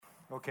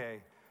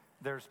Okay,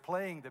 there's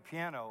playing the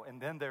piano,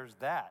 and then there's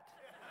that.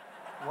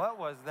 What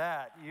was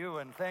that?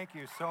 Ewan, thank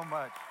you so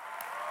much.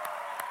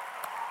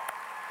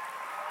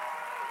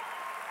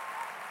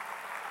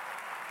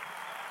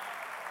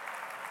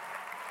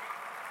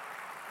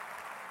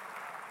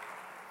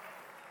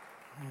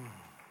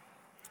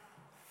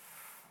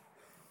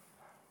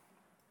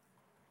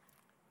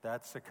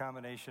 That's a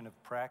combination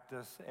of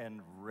practice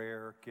and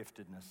rare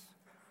giftedness.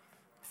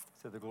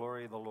 To the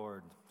glory of the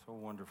Lord. So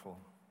wonderful.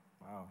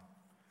 Wow.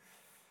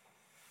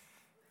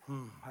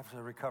 I have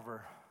to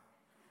recover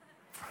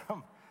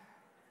from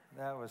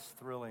that. Was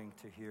thrilling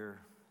to hear.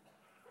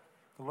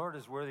 The Lord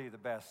is worthy of the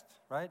best,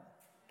 right?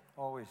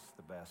 Always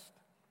the best.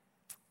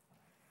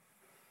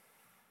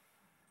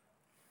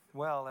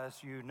 Well,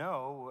 as you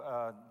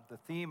know, the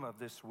theme of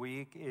this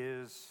week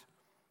is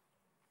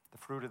the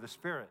fruit of the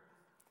Spirit.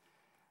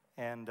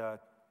 And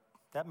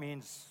that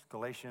means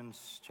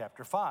Galatians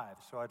chapter 5.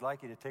 So I'd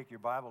like you to take your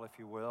Bible, if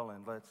you will,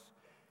 and let's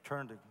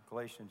turn to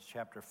Galatians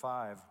chapter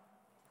 5.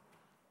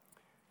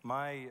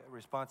 My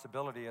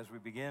responsibility as we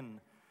begin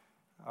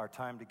our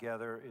time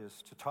together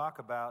is to talk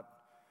about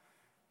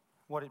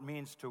what it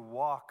means to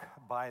walk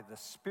by the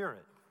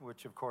Spirit,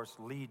 which of course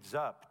leads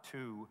up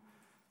to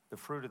the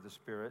fruit of the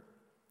Spirit.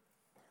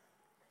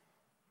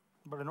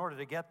 But in order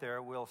to get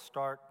there, we'll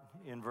start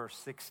in verse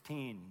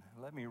 16.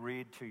 Let me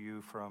read to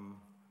you from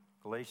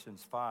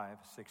Galatians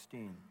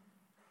 5:16.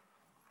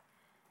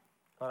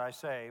 But I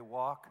say,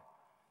 walk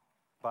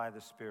by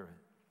the Spirit,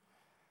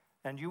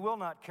 and you will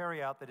not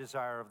carry out the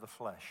desire of the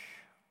flesh.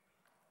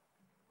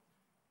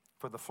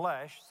 For the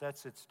flesh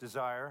sets its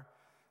desire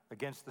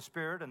against the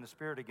Spirit, and the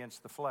Spirit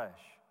against the flesh.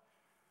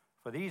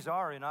 For these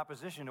are in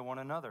opposition to one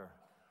another,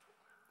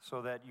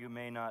 so that you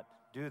may not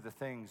do the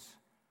things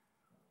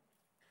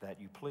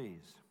that you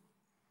please.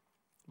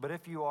 But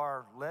if you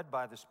are led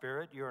by the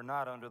Spirit, you are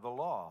not under the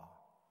law.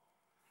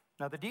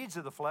 Now the deeds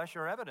of the flesh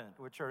are evident,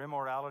 which are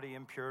immorality,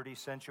 impurity,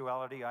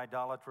 sensuality,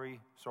 idolatry,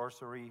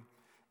 sorcery,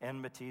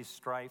 enmity,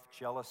 strife,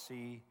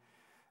 jealousy,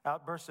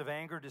 outbursts of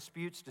anger,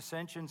 disputes,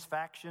 dissensions,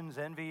 factions,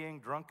 envying,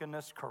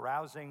 drunkenness,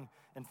 carousing,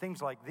 and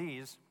things like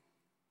these,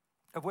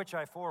 of which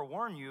I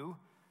forewarn you,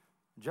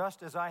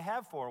 just as I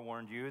have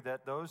forewarned you,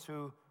 that those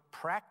who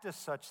practice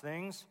such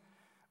things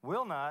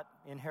will not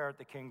inherit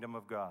the kingdom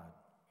of God.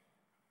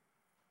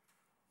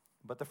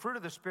 But the fruit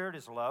of the Spirit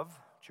is love,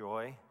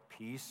 joy,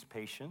 peace,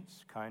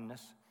 patience,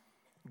 kindness,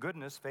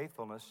 goodness,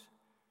 faithfulness,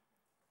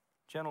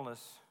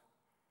 gentleness,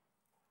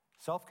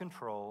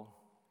 self-control.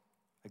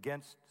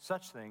 Against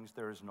such things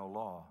there is no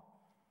law.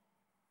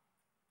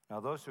 Now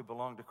those who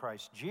belong to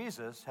Christ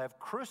Jesus have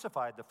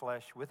crucified the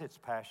flesh with its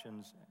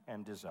passions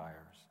and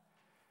desires.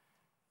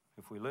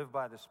 If we live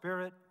by the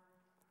Spirit,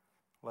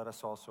 let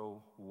us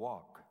also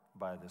walk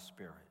by the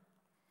Spirit.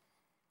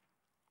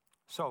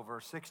 So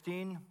verse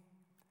 16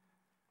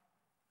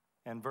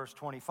 and verse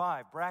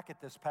 25, bracket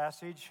this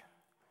passage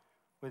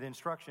with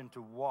instruction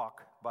to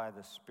walk by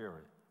the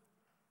Spirit.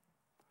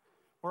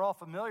 We're all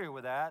familiar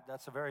with that.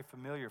 That's a very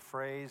familiar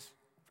phrase,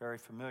 very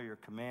familiar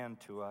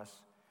command to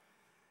us.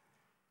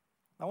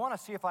 I want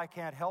to see if I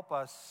can't help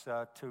us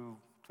to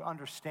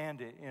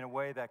understand it in a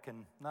way that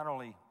can not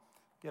only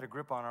get a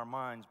grip on our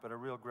minds, but a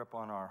real grip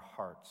on our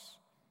hearts.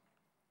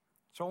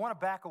 So I want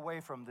to back away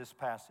from this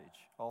passage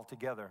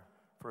altogether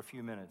for a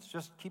few minutes,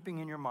 just keeping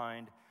in your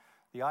mind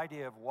the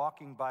idea of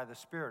walking by the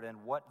Spirit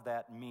and what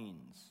that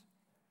means.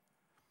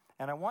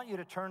 And I want you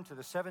to turn to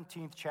the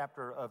 17th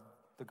chapter of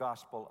the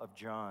Gospel of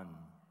John.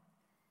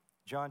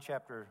 John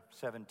chapter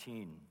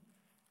 17.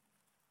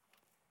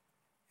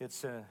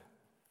 It's a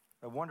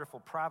wonderful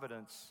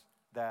providence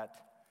that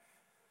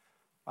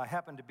I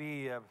happen to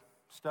be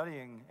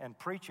studying and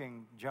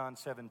preaching John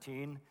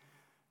 17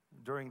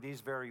 during these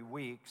very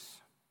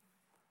weeks.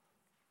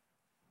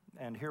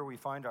 And here we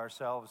find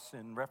ourselves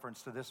in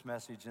reference to this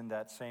message in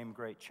that same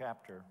great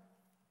chapter.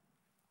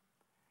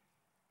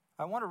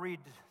 I want to read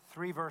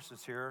 3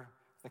 verses here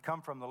that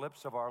come from the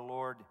lips of our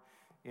Lord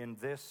in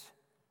this,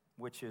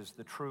 which is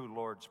the true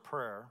Lord's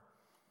Prayer.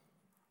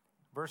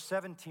 Verse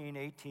 17,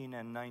 18,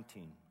 and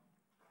 19.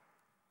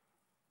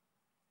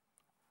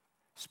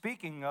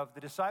 Speaking of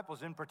the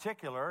disciples in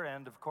particular,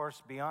 and of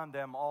course beyond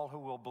them all who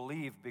will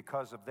believe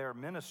because of their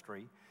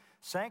ministry,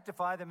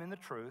 sanctify them in the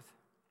truth.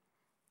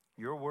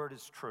 Your word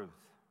is truth.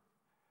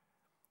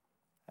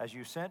 As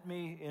you sent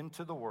me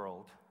into the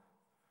world,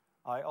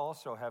 I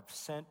also have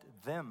sent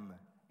them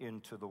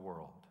into the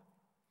world.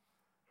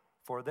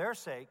 For their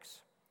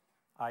sakes,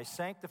 I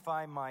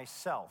sanctify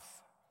myself,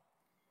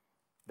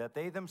 that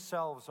they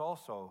themselves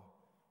also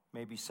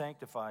may be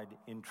sanctified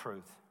in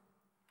truth.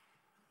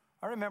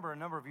 I remember a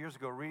number of years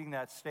ago reading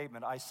that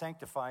statement, I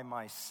sanctify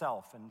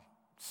myself, and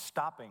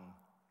stopping.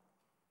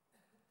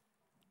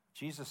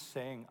 Jesus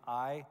saying,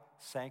 I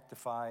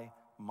sanctify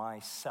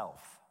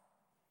myself.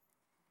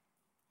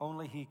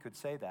 Only he could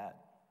say that.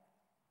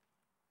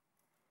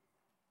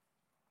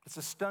 It's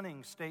a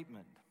stunning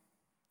statement.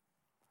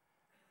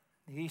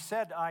 He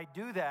said, I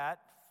do that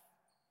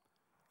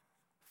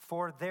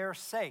for their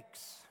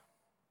sakes.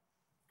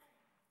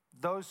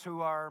 Those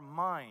who are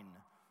mine,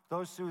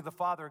 those who the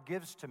Father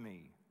gives to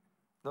me,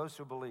 those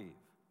who believe.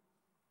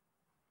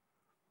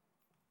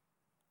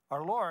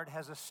 Our Lord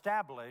has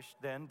established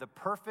then the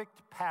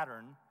perfect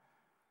pattern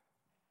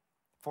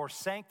for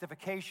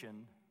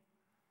sanctification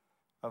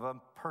of a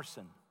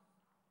person,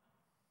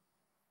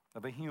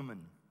 of a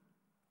human.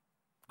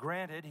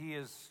 Granted, he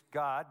is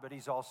God, but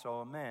he's also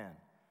a man.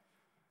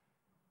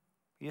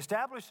 He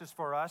establishes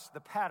for us the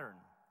pattern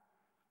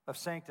of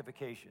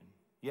sanctification.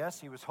 Yes,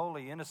 he was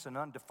holy, innocent,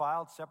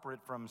 undefiled,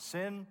 separate from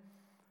sin,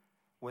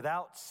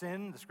 without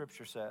sin, the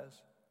Scripture says.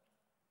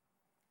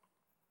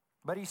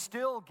 But he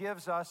still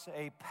gives us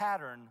a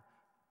pattern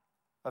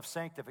of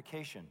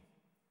sanctification.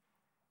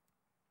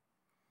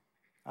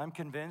 I'm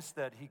convinced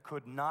that he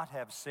could not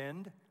have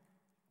sinned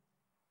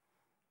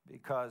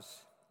because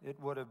it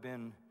would have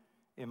been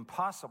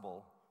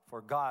impossible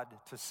for God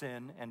to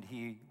sin, and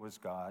he was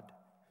God.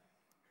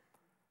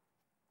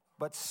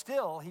 But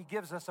still, he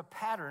gives us a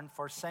pattern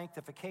for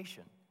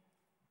sanctification.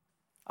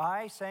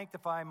 I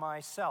sanctify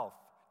myself.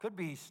 Could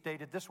be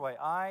stated this way: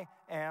 I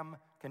am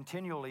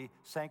continually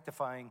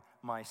sanctifying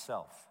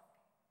myself.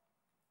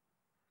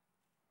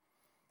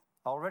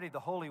 Already the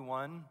Holy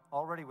One,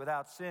 already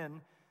without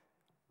sin,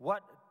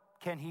 what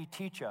can he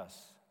teach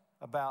us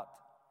about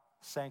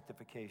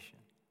sanctification?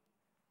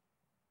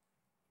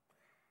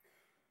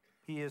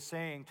 He is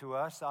saying to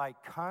us, I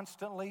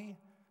constantly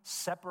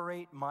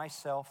separate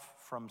myself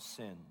from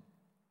sin.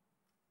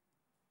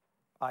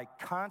 I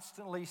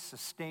constantly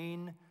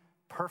sustain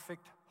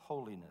perfect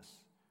holiness.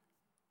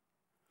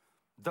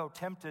 Though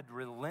tempted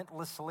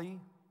relentlessly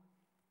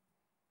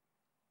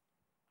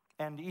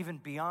and even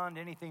beyond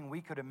anything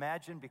we could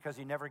imagine, because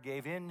he never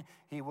gave in,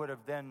 he would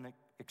have then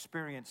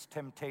experienced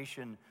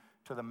temptation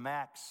to the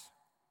max.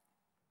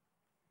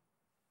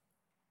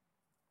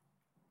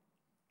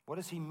 What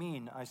does he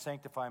mean, I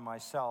sanctify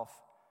myself?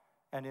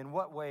 And in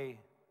what way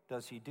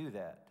does he do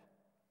that?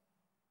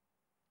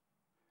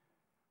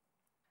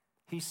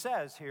 He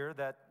says here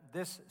that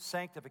this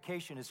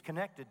sanctification is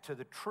connected to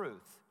the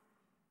truth.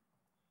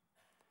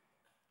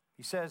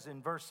 He says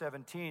in verse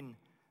 17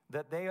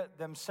 that they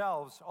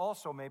themselves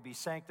also may be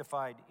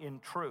sanctified in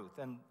truth.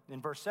 And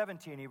in verse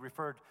 17, he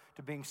referred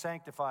to being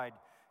sanctified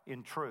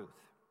in truth.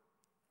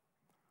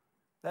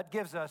 That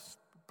gives us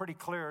pretty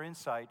clear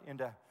insight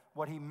into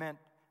what he meant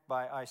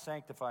by I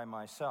sanctify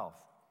myself.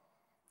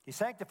 He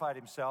sanctified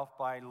himself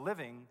by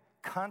living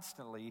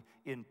constantly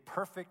in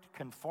perfect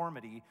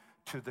conformity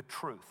to the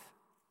truth.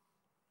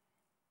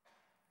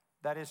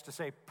 That is to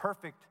say,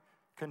 perfect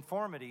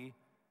conformity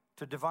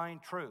to divine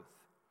truth.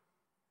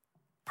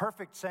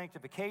 Perfect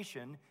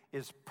sanctification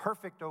is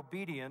perfect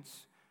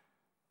obedience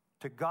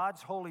to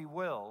God's holy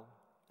will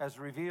as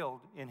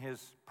revealed in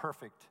his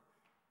perfect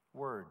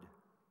word.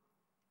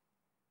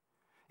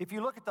 If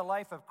you look at the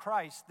life of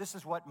Christ, this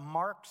is what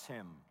marks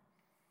him,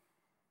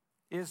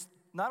 is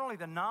not only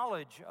the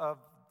knowledge of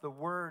the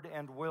word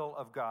and will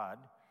of God,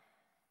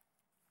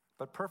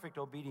 but perfect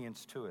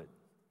obedience to it.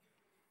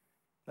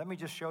 Let me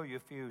just show you a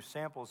few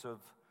samples of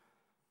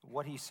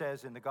what he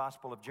says in the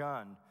Gospel of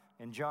John.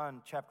 In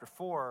John chapter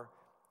 4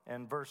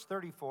 and verse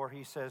 34,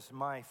 he says,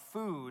 my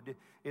food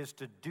is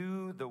to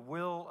do the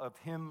will of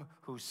him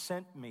who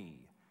sent me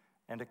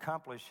and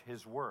accomplish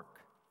his work.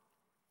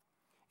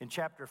 In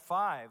chapter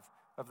 5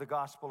 of the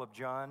Gospel of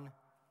John,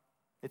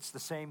 it's the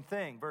same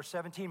thing. Verse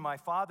 17, my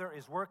Father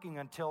is working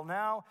until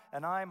now,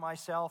 and I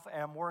myself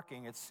am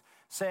working. It's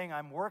saying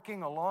I'm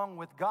working along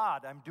with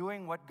God. I'm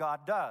doing what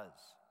God does.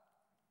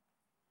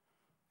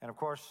 And of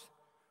course,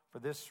 for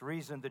this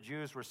reason, the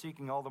Jews were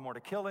seeking all the more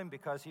to kill him,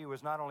 because he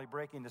was not only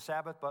breaking the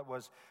Sabbath, but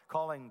was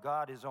calling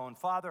God his own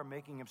Father,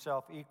 making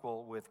himself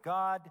equal with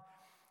God.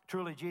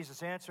 Truly,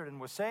 Jesus answered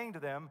and was saying to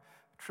them,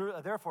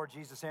 therefore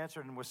Jesus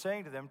answered and was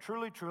saying to them,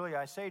 truly, truly,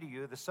 I say to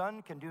you, the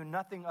Son can do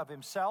nothing of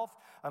himself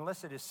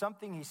unless it is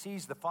something he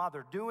sees the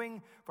Father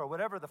doing. For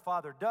whatever the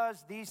Father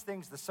does, these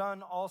things the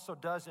Son also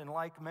does in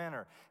like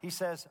manner. He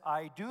says,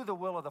 I do the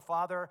will of the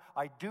Father.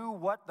 I do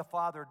what the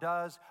Father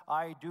does.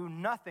 I do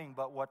nothing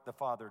but what the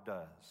Father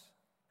does.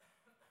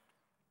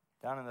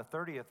 Down in the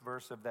 30th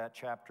verse of that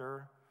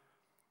chapter,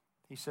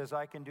 he says,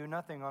 I can do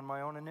nothing on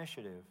my own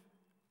initiative.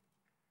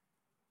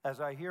 As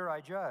I hear,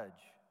 I judge.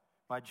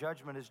 My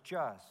judgment is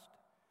just,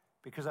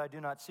 because I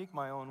do not seek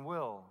my own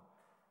will,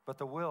 but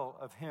the will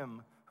of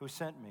him who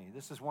sent me.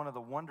 This is one of the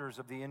wonders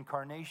of the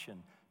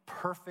incarnation,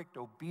 perfect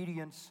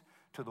obedience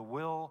to the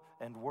will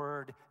and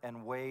word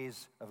and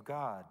ways of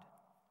God.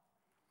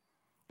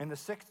 In the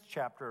 6th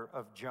chapter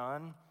of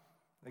John,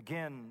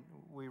 again,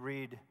 we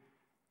read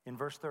in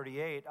verse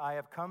 38, I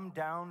have come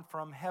down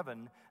from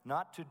heaven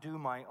not to do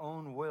my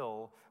own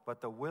will, but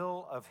the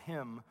will of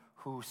him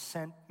who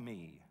sent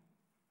me.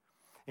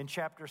 In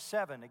chapter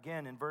 7,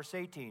 again in verse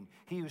 18,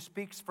 he who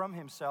speaks from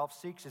himself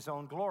seeks his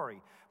own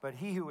glory, but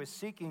he who is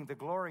seeking the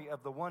glory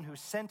of the one who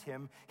sent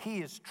him,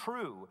 he is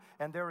true,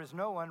 and there is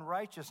no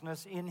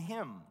unrighteousness in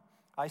him.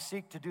 I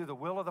seek to do the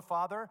will of the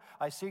Father.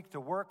 I seek to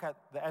work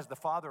as the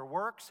Father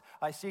works.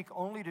 I seek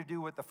only to do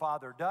what the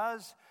Father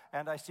does,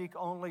 and I seek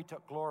only to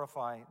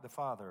glorify the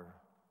Father.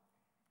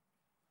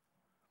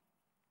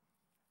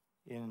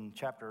 in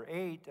chapter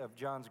 8 of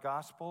John's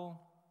Gospel,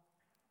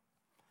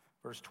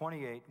 verse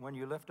 28, when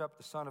you lift up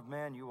the Son of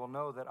Man, you will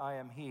know that I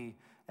am he,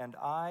 and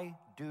I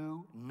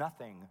do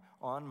nothing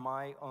on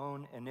my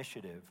own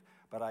initiative,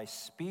 but I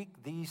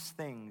speak these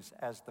things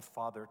as the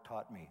Father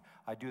taught me.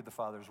 I do the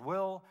Father's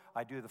will,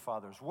 I do the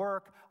Father's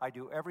work, I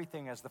do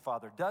everything as the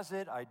Father does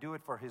it, I do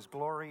it for his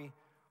glory,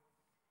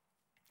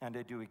 and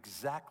I do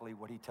exactly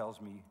what he tells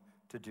me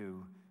to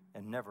do,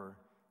 and never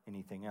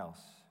anything else.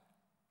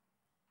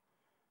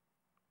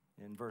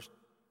 In verse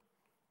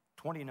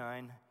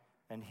 29,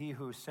 and he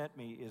who sent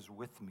me is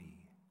with me.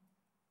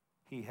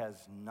 He has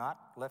not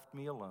left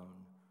me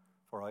alone,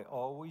 for I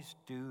always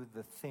do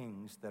the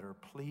things that are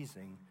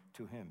pleasing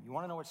to him. You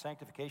want to know what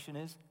sanctification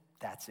is?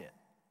 That's it.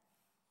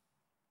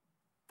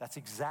 That's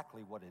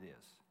exactly what it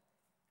is.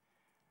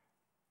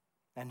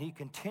 And he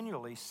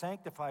continually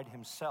sanctified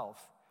himself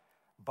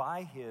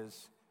by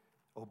his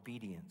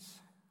obedience.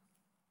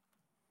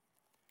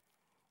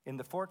 In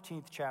the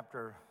 14th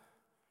chapter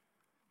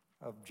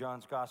of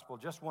John's Gospel,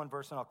 just one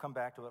verse, and I'll come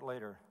back to it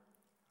later.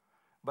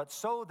 But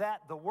so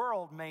that the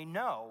world may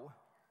know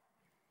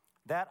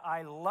that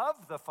I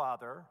love the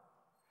Father,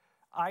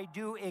 I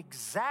do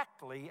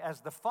exactly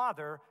as the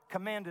Father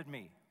commanded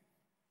me.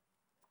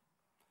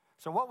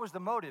 So what was the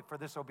motive for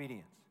this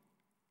obedience?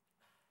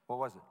 What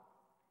was it?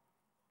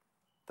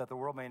 That the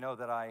world may know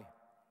that I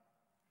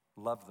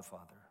love the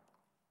Father.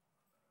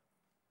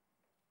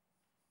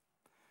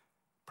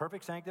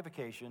 Perfect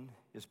sanctification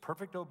is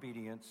perfect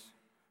obedience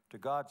to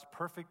God's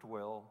perfect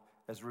will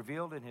as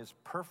revealed in his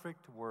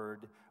perfect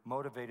word,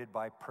 motivated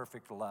by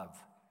perfect love.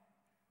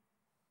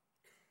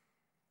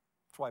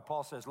 That's why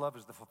Paul says love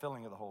is the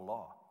fulfilling of the whole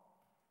law.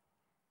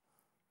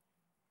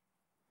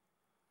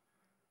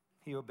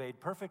 He obeyed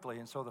perfectly,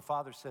 and so the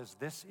Father says,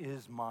 this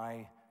is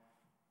my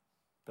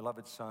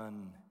beloved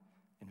Son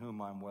in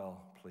whom I'm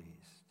well pleased.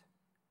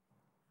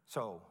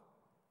 So,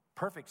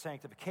 perfect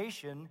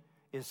sanctification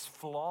is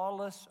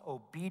flawless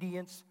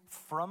obedience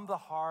from the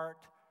heart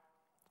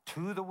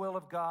to the will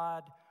of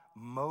God,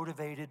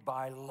 motivated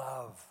by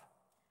love.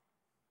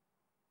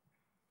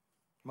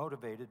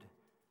 Motivated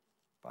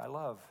by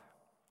love.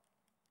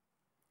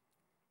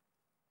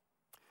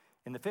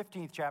 In the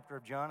 15th chapter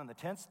of John, in the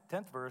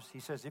 10th verse, he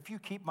says, if you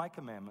keep my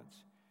commandments,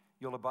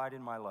 you'll abide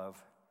in my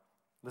love.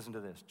 Listen to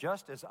this.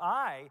 Just as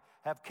I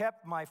have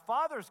kept my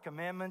Father's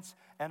commandments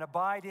and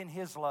abide in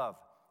his love.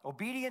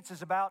 Obedience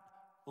is about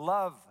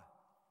love.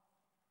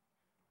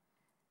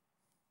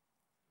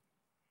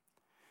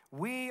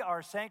 We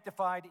are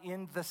sanctified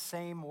in the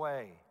same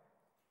way.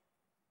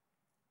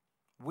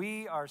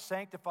 We are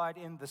sanctified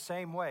in the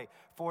same way.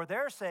 For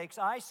their sakes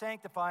I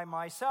sanctify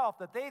myself,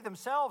 that they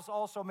themselves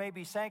also may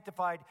be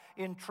sanctified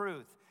in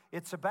truth.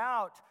 It's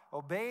about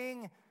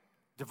obeying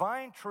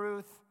divine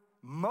truth,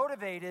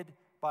 motivated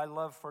by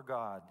love for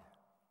God.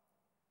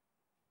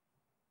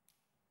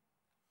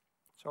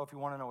 So if you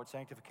want to know what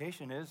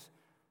sanctification is,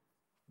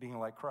 being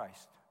like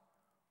Christ.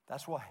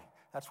 That's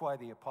why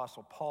the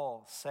Apostle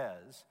Paul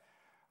says,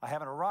 I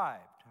haven't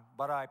arrived,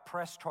 but I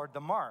press toward the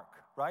mark,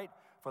 right?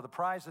 For the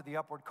prize of the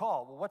upward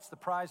call. Well, what's the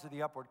prize of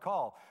the upward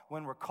call?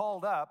 When we're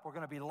called up, we're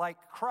going to be like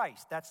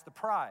Christ. That's the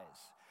prize.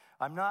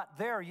 I'm not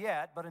there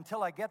yet, but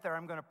until I get there,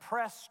 I'm going to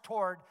press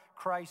toward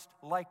Christ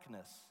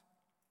likeness.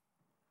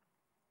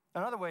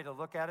 Another way to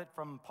look at it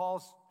from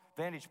Paul's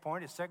vantage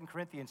point is 2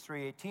 Corinthians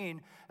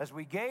 3:18. As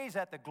we gaze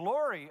at the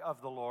glory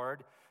of the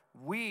Lord,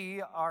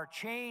 we are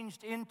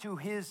changed into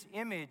his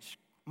image,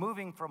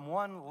 moving from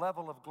one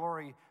level of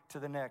glory to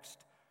the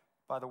next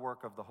by the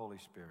work of the Holy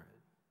Spirit.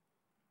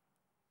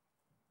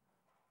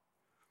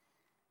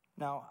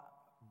 Now,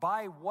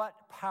 by what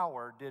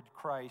power did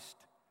Christ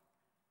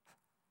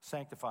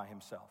sanctify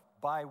himself?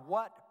 By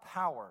what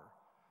power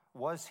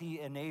was he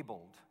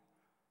enabled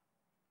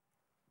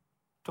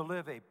to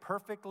live a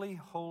perfectly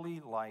holy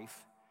life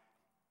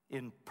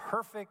in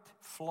perfect,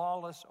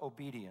 flawless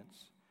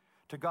obedience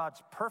to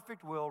God's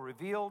perfect will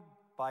revealed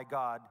by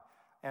God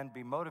and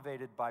be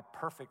motivated by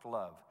perfect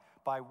love?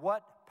 By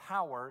what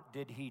power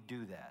did he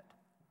do that?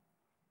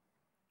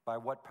 By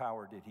what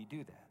power did he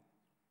do that?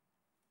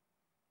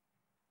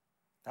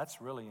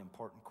 That's really an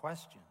important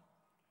question.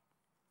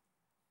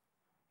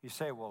 You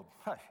say, well,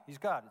 he's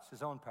God. It's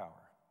his own power.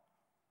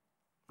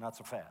 Not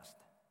so fast.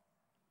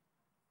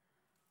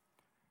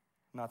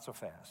 Not so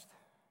fast.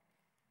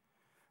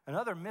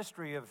 Another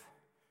mystery of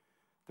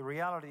the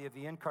reality of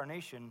the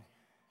incarnation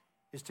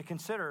is to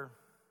consider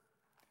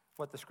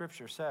what the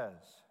Scripture says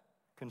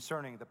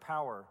concerning the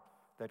power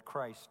that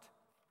Christ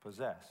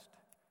possessed.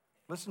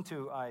 Listen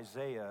to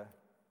Isaiah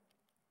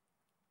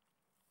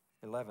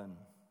 11.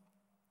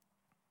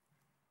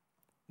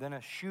 Then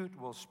a shoot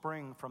will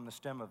spring from the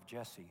stem of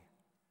Jesse.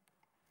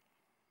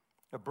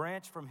 A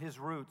branch from his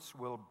roots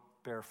will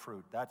bear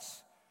fruit.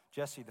 That's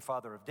Jesse, the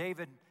father of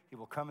David. He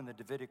will come in the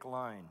Davidic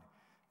line.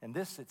 And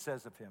this it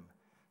says of him,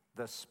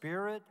 the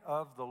Spirit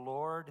of the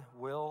Lord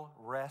will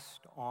rest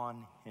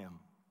on him.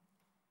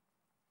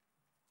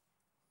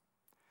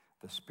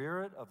 The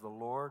Spirit of the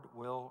Lord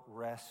will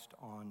rest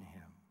on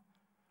him.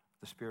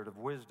 the spirit of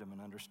wisdom and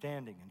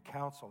understanding and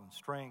counsel and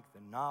strength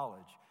and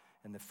knowledge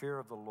and the fear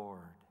of the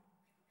Lord.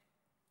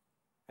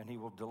 And he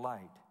will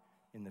delight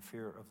in the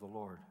fear of the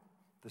Lord.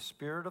 The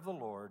Spirit of the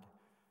Lord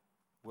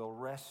will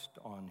rest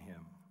on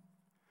him.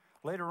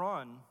 Later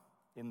on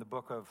in the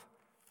book of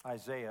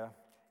Isaiah,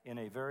 in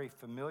a very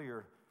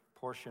familiar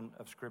portion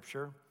of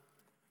Scripture,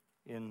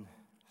 in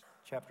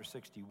chapter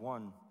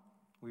 61,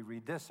 we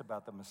read this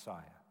about the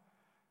Messiah.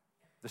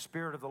 The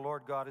Spirit of the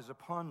Lord God is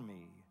upon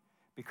me,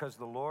 because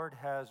the Lord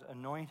has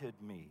anointed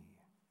me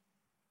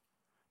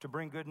to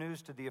bring good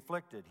news to the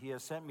afflicted. He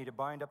has sent me to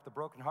bind up the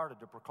brokenhearted,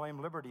 to proclaim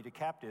liberty to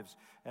captives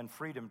and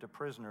freedom to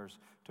prisoners,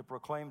 to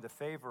proclaim the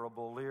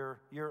favorable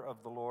year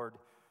of the Lord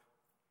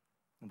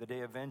and the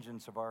day of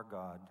vengeance of our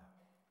God,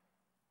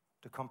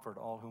 to comfort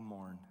all who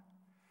mourn.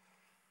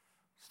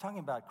 It's talking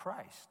about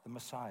Christ, the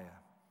Messiah.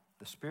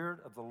 The Spirit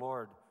of the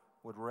Lord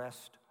would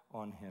rest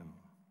on him.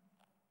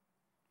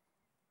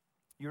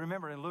 You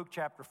remember in Luke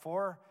chapter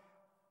 4,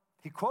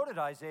 he quoted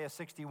Isaiah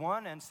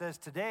 61 and says,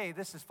 "Today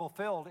this is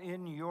fulfilled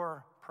in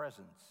your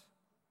presence."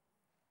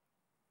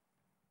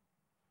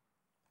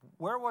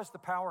 Where was the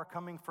power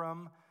coming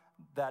from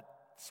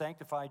that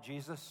sanctified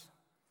Jesus?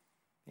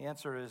 The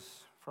answer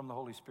is from the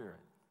Holy Spirit.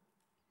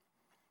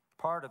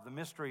 Part of the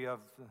mystery of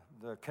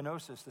the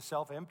kenosis, the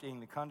self-emptying,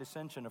 the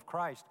condescension of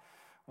Christ,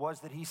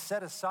 was that he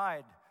set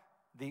aside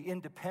the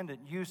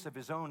independent use of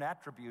his own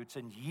attributes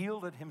and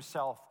yielded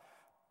himself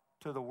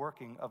to the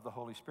working of the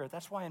Holy Spirit.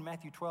 That's why in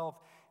Matthew 12,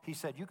 he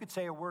said, you could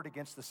say a word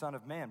against the Son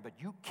of Man, but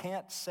you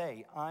can't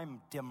say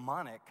I'm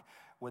demonic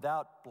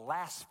without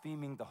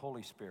blaspheming the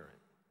Holy Spirit.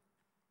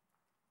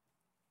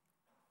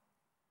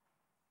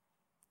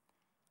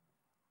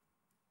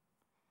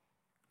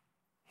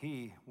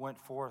 He went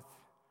forth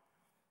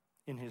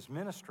in his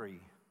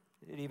ministry,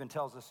 it even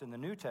tells us in the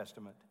New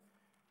Testament,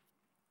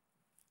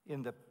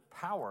 in the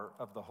power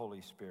of the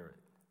Holy Spirit.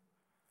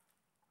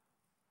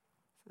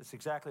 It's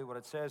exactly what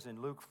it says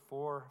in Luke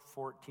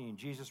 4:14.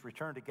 Jesus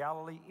returned to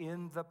Galilee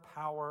in the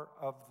power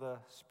of the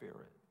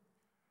Spirit.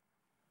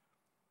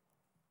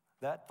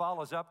 That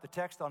follows up the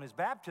text on his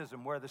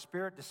baptism where the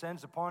Spirit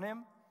descends upon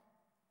him.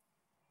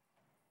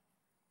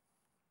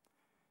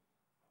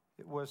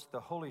 It was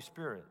the Holy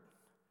Spirit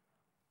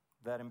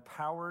that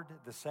empowered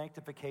the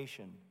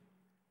sanctification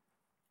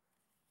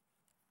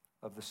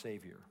of the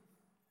Savior.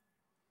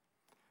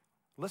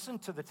 Listen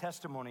to the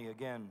testimony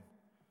again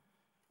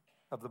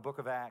of the book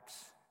of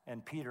Acts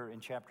and Peter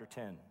in chapter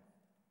 10.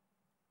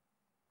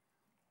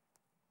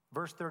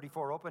 Verse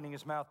 34, opening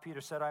his mouth,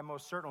 Peter said, I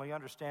most certainly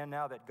understand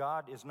now that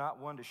God is not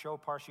one to show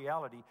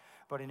partiality,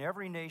 but in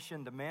every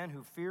nation the man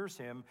who fears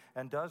him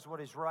and does what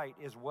is right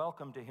is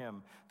welcome to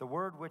him. The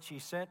word which he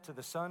sent to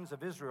the sons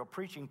of Israel,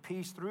 preaching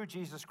peace through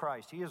Jesus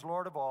Christ. He is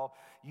Lord of all.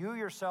 You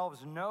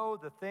yourselves know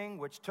the thing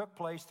which took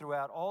place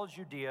throughout all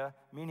Judea,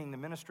 meaning the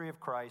ministry of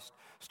Christ,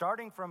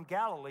 starting from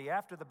Galilee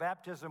after the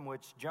baptism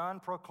which John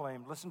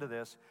proclaimed. Listen to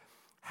this.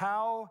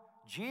 How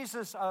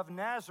Jesus of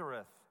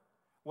Nazareth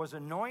was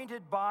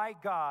anointed by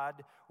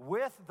God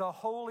with the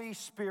Holy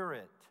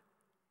Spirit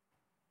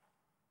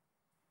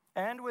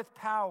and with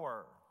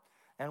power,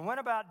 and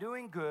went about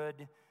doing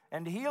good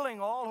and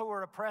healing all who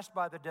were oppressed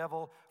by the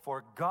devil,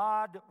 for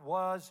God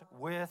was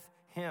with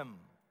him.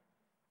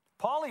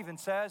 Paul even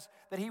says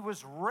that he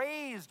was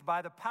raised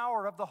by the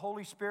power of the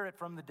Holy Spirit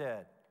from the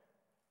dead.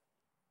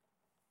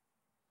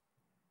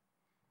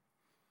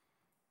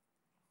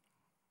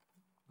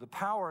 The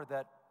power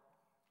that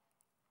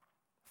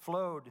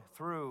flowed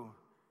through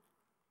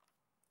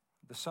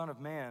the Son of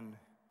Man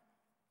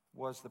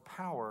was the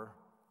power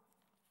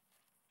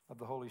of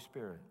the Holy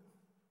Spirit.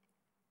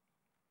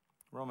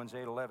 Romans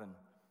 8:11.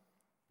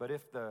 But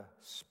if the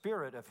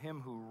Spirit of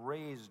him who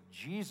raised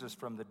Jesus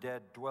from the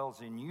dead dwells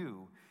in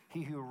you,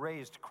 he who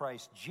raised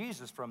Christ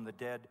Jesus from the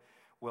dead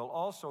will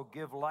also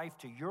give life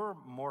to your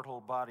mortal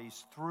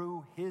bodies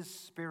through his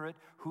Spirit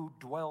who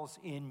dwells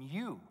in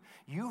you.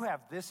 You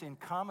have this in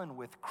common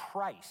with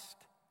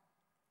Christ.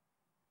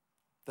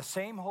 The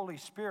same Holy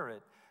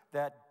Spirit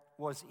that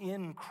was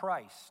in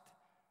Christ,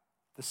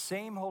 the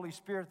same Holy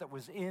Spirit that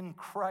was in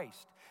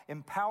Christ,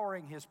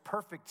 empowering his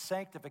perfect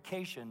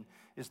sanctification,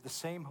 is the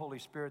same Holy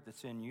Spirit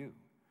that's in you.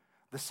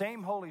 The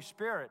same Holy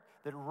Spirit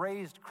that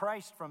raised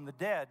Christ from the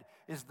dead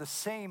is the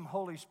same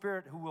Holy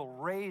Spirit who will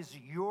raise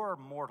your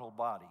mortal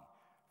body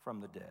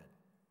from the dead.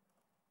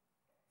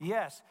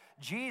 Yes,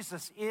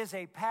 Jesus is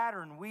a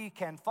pattern we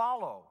can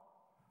follow.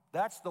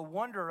 That's the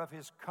wonder of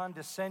his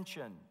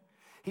condescension.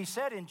 He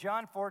said in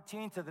John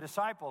 14 to the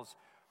disciples,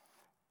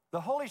 the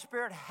Holy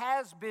Spirit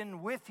has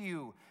been with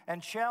you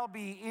and shall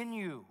be in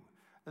you.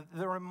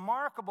 The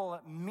remarkable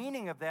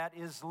meaning of that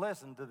is,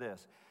 listen to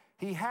this.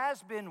 He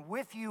has been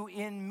with you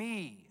in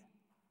me.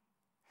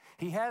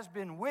 He has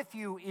been with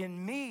you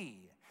in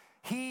me.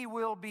 He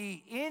will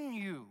be in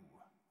you.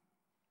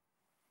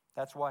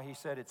 That's why he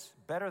said it's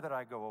better that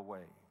I go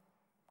away.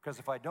 Because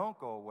if I don't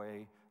go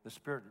away, the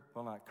Spirit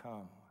will not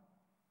come.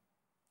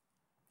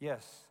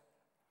 Yes,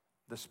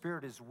 the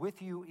Spirit is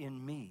with you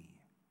in me,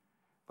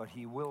 but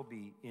he will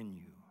be in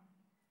you.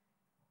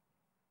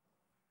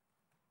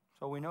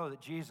 So we know that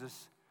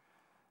Jesus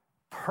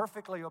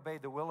perfectly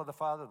obeyed the will of the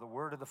Father, the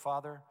word of the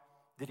Father,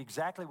 did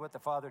exactly what the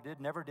Father did,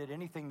 never did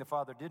anything the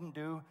Father didn't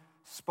do,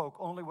 spoke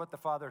only what the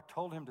Father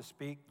told him to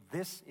speak.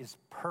 This is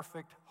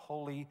perfect,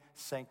 holy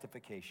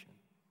sanctification.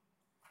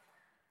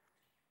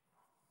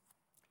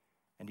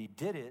 And he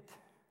did it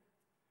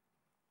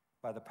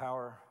by the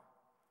power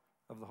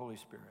of the Holy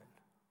Spirit.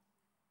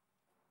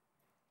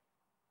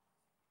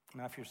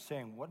 Now, if you're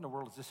saying, what in the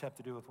world does this have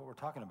to do with what we're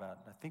talking about?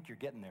 I think you're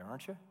getting there,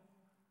 aren't you?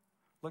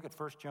 Look at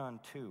 1 John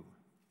 2.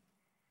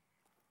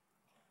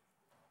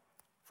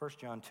 1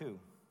 John 2.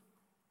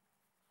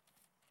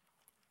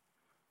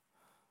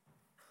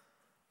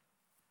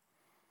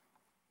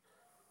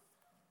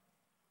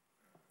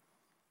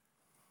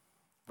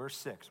 Verse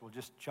 6. We'll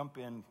just jump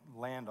in,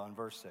 land on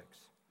verse 6.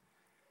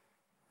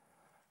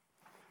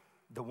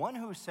 The one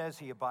who says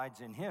he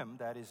abides in him,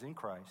 that is in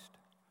Christ,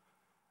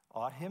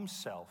 ought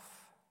himself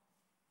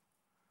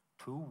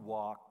to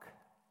walk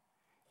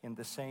in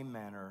the same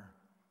manner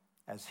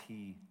as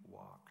he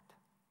walked.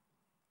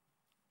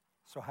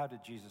 So how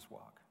did Jesus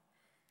walk?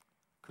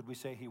 Could we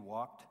say he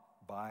walked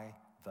by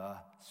the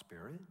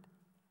Spirit?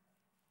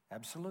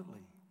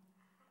 Absolutely.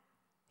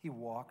 He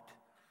walked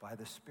by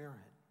the Spirit,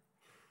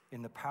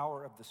 in the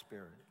power of the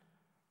Spirit.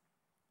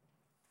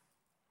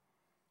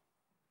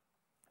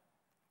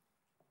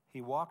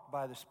 He walked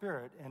by the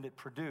Spirit, and it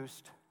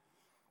produced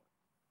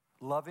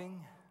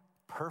loving,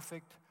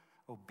 perfect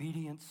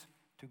obedience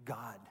to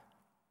God.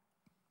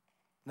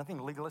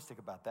 Nothing legalistic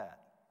about that.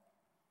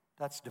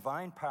 That's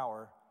divine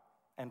power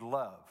and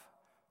love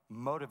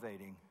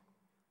motivating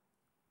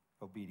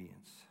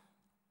obedience.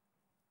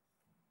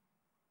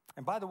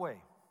 And by the way,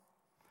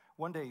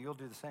 one day you'll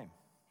do the same.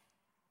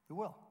 You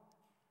will.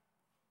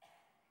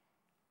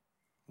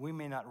 We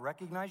may not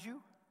recognize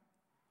you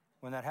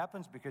when that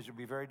happens because you'll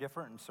be very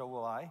different, and so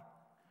will I.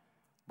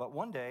 But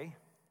one day,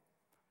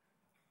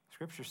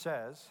 Scripture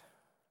says,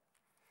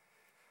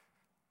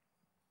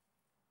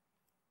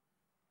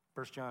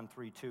 1 John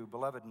 3:2,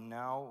 Beloved,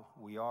 now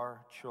we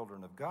are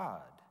children of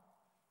God,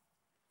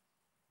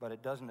 but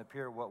it doesn't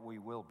appear what we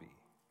will be.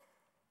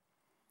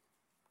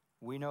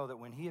 We know that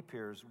when he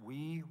appears,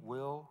 we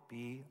will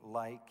be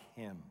like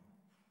him,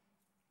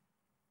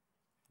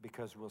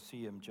 because we'll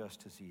see him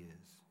just as he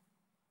is.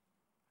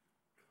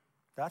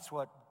 That's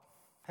what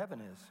heaven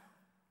is.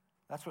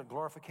 That's what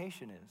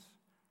glorification is.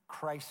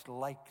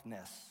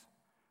 Christ-likeness.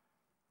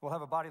 We'll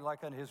have a body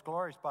like unto his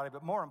glorious body,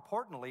 but more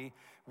importantly,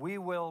 we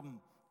will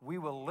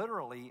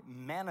literally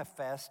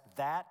manifest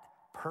that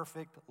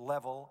perfect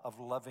level of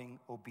loving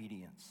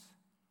obedience.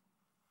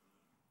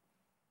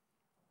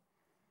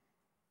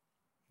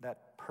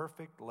 That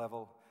perfect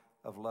level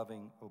of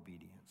loving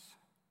obedience.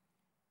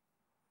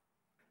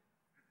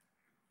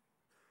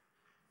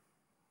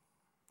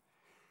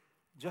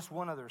 Just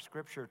one other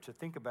scripture to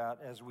think about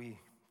as we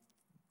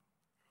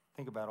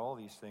think about all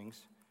these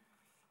things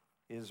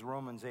is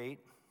Romans 8.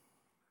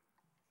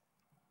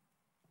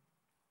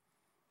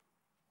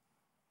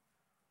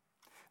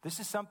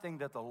 This is something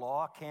that the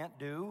law can't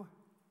do.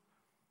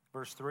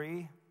 Verse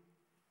 3,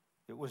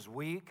 it was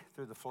weak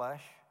through the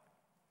flesh.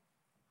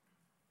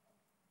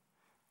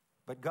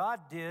 But God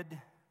did,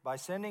 by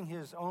sending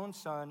his own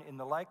Son in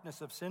the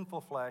likeness of sinful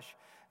flesh,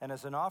 and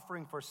as an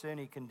offering for sin,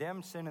 he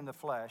condemned sin in the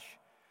flesh,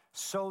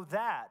 so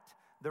that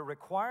the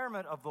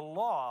requirement of the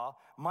law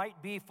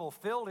might be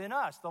fulfilled in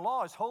us. The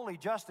law is holy,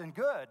 just, and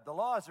good. The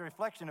law is a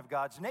reflection of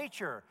God's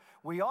nature.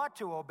 We ought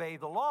to obey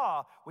the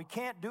law. We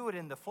can't do it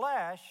in the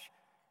flesh.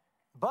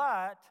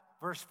 But,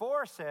 verse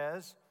 4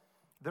 says,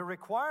 the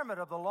requirement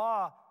of the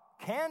law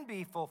can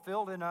be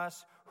fulfilled in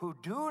us who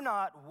do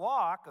not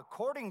walk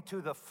according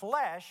to the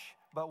flesh,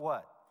 but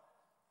what?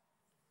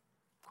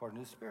 According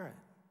to the Spirit.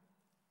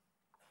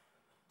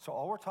 So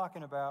all we're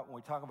talking about when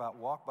we talk about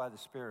walk by the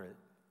Spirit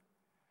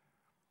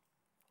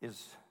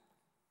is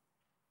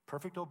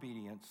perfect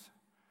obedience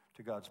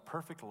to God's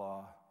perfect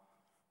law,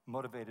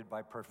 motivated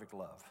by perfect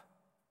love.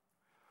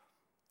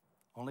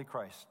 Only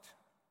Christ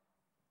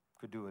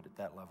could do it at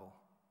that level,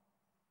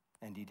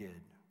 and he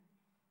did,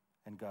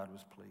 and God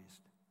was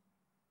pleased.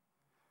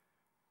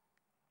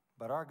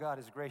 But our God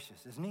is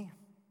gracious, isn't he?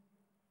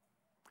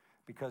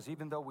 Because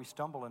even though we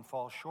stumble and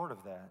fall short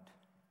of that,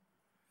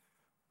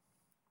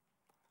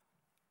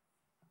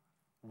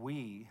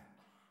 we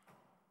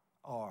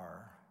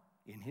are,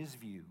 in his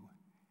view,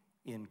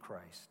 in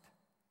Christ.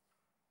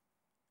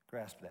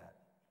 Grasp that.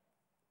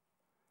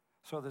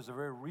 So there's a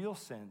very real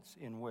sense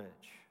in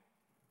which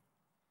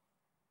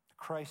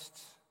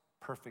Christ's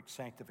perfect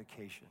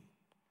sanctification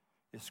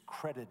is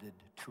credited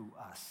to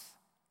us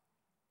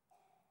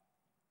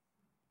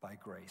by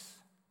grace.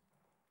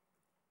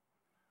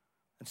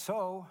 And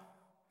so,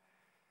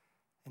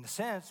 in a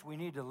sense, we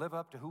need to live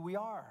up to who we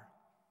are.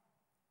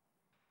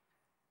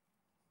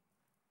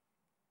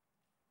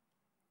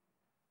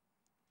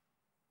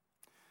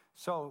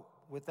 So,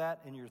 with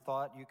that in your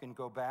thought, you can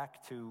go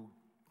back to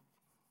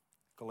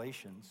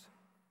Galatians.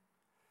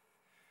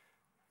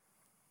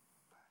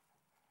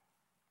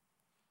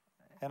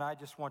 And I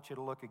just want you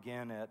to look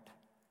again at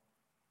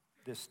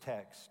this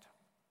text.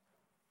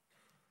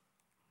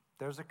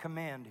 There's a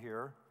command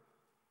here.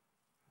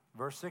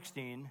 Verse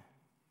 16,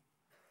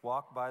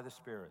 walk by the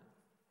Spirit.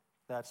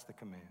 That's the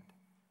command.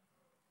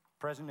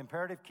 Present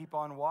imperative, keep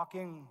on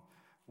walking.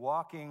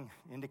 Walking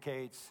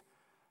indicates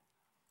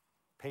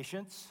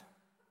patience,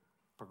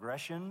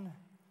 progression,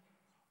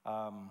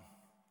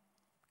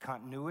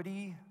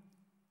 continuity,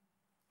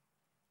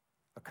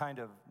 a kind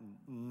of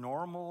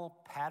normal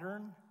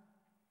pattern.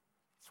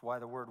 That's why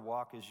the word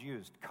walk is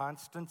used.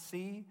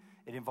 Constancy,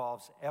 it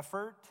involves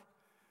effort.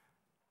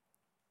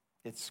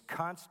 It's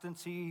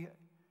constancy,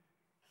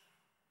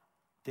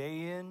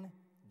 day in,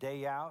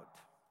 day out.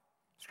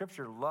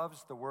 Scripture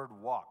loves the word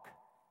walk.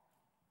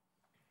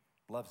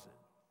 Loves it.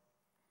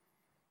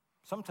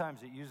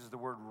 Sometimes it uses the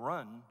word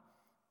run,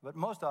 but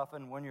most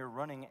often when you're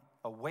running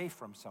away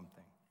from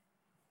something.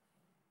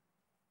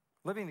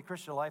 Living the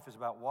Christian life is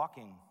about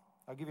walking.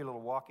 I'll give you a little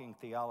walking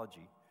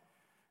theology.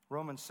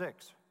 Romans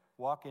 6,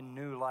 walk in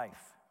new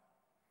life.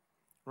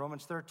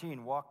 Romans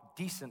 13, walk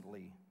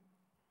decently.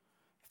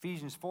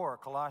 Ephesians 4,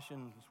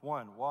 Colossians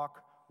 1,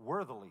 walk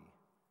worthily.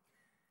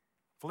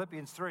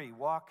 Philippians 3,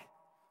 walk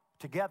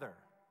together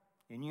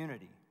in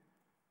unity.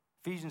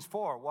 Ephesians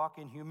 4, walk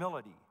in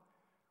humility.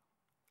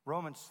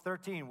 Romans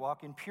 13,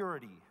 walk in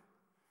purity.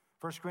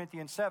 1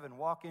 Corinthians 7,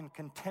 walk in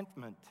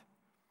contentment.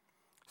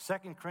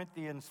 2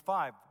 Corinthians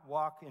 5,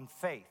 walk in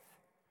faith.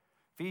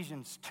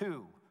 Ephesians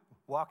 2,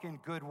 walk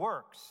in good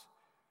works.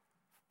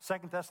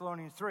 2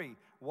 Thessalonians 3,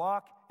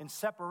 walk in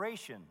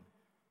separation.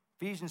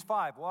 Ephesians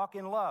 5, walk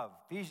in love.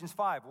 Ephesians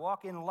 5,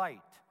 walk in light.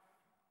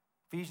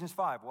 Ephesians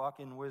 5, walk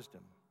in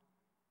wisdom.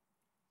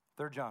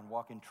 3 John,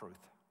 walk in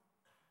truth.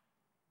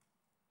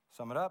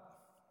 Sum it up,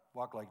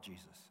 walk like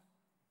Jesus.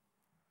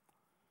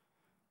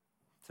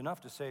 It's enough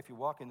to say if you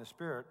walk in the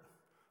Spirit,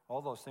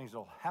 all those things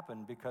will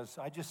happen because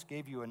I just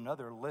gave you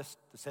another list,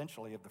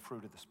 essentially, of the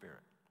fruit of the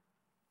Spirit.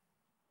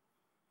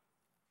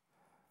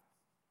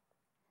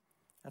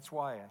 That's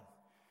why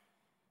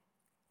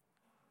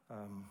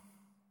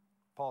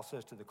Paul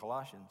says to the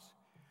Colossians,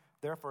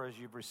 therefore, as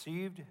you've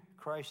received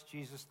Christ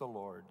Jesus the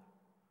Lord,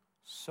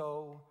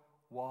 so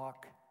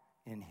walk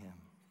in him.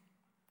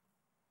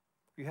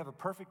 You have a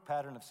perfect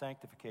pattern of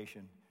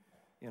sanctification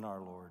in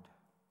our Lord.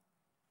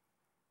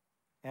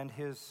 And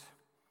his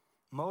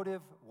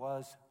motive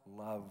was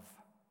love.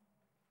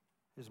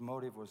 His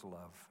motive was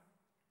love.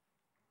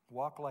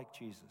 Walk like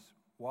Jesus.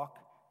 Walk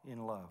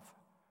in love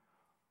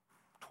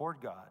toward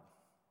God,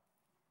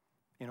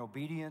 in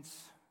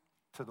obedience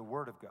to the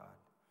Word of God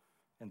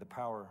and the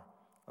power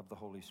of the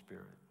Holy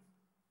Spirit.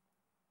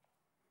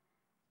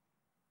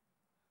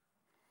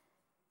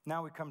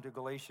 Now we come to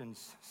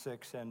Galatians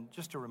 6, and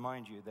just to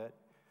remind you that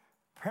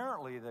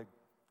apparently the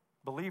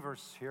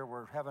believers here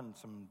were having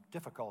some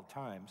difficult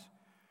times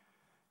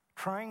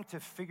trying to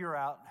figure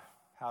out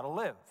how to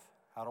live,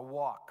 how to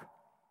walk,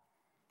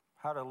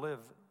 how to live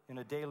in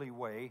a daily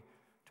way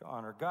to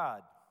honor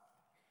God.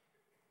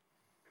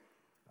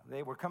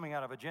 They were coming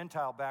out of a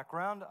Gentile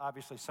background.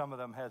 Obviously, some of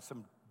them had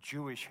some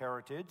Jewish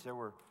heritage. There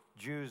were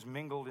Jews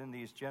mingled in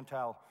these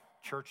Gentile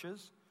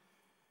churches.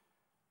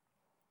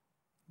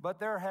 But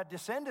there had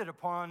descended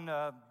upon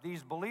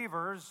these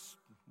believers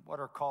what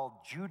are called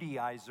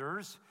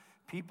Judaizers,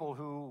 people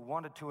who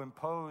wanted to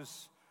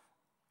impose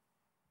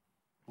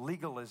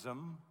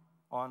legalism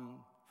on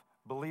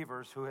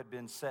believers who had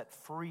been set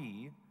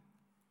free.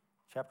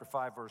 Chapter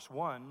 5, verse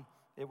 1,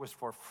 it was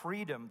for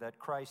freedom that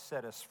Christ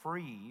set us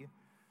free.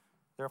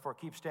 Therefore,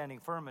 keep standing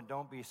firm and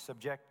don't be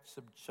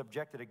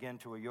subjected again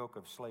to a yoke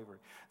of slavery.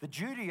 The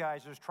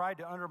Judaizers tried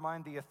to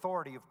undermine the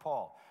authority of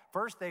Paul.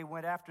 First, they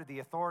went after the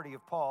authority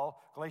of Paul.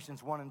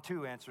 Galatians 1 and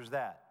 2 answers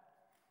that.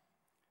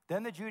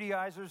 Then the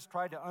Judaizers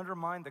tried to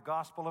undermine the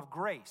gospel of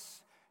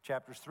grace.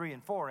 Chapters 3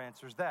 and 4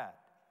 answers that.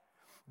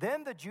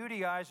 Then the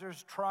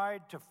Judaizers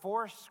tried to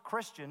force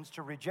Christians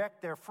to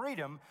reject their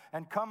freedom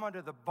and come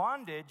under the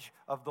bondage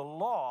of the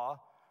law.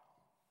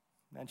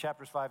 And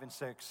chapters 5 and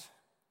 6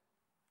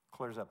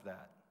 clears up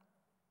that.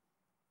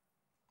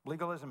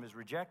 Legalism is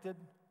rejected,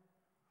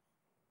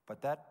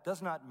 but that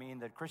does not mean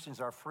that Christians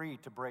are free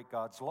to break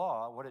God's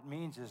law. What it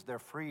means is they're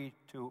free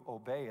to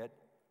obey it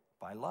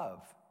by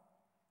love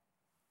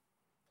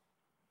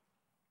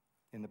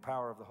in the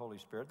power of the Holy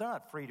Spirit. They're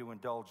not free to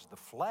indulge the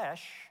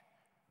flesh.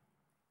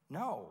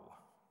 No.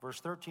 Verse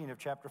 13 of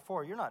chapter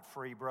 4, you're not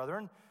free,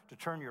 brethren, to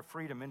turn your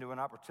freedom into an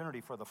opportunity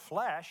for the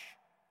flesh.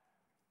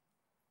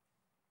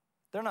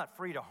 They're not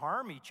free to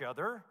harm each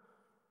other,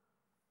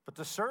 but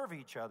to serve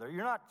each other.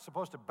 You're not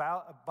supposed to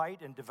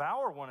bite and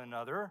devour one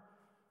another,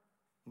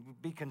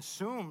 be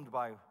consumed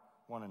by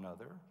one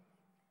another.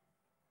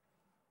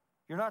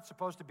 You're not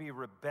supposed to be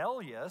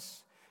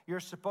rebellious. You're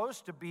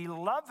supposed to be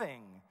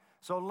loving.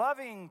 So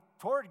loving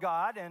toward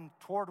God and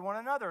toward one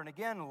another. And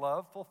again,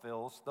 love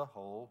fulfills the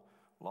whole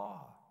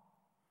law.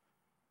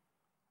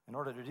 In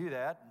order to do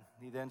that,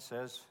 he then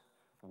says,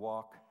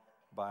 walk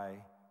by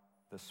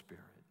the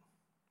Spirit.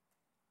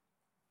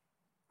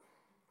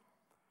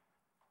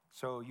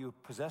 So you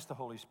possess the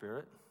Holy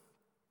Spirit,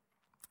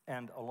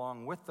 and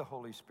along with the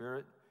Holy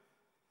Spirit,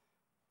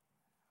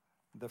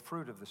 the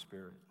fruit of the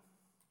Spirit.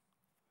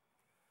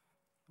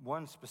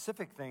 one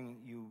specific thing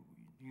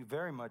you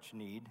very much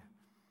need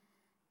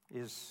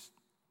is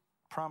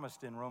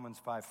promised in Romans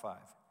 5:5.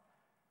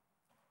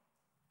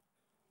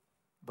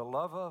 The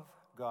love of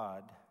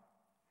God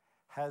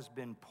has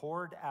been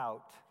poured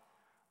out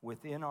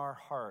within our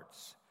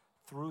hearts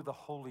through the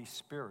Holy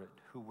Spirit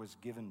who was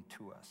given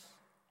to us.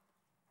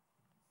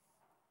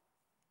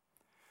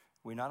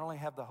 We not only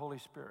have the Holy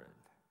Spirit,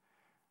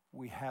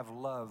 we have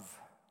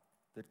love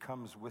that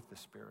comes with the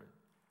Spirit.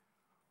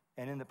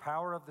 And in the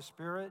power of the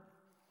Spirit,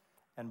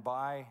 and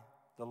by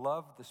the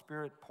love the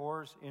Spirit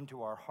pours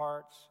into our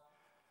hearts,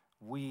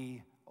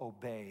 we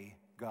obey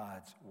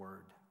God's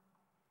word.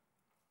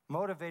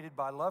 Motivated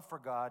by love for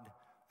God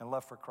and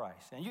love for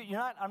Christ. And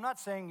I'm not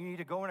saying you need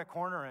to go in a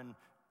corner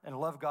and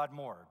love God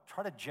more.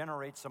 Try to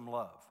generate some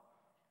love.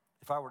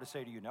 If I were to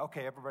say to you, now,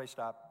 okay, everybody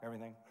stop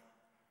everything.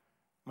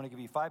 I'm going to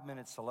give you 5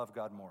 minutes to love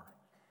God more.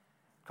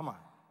 Come on.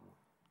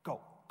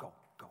 Go.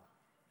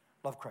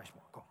 Love Christ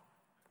more. Go.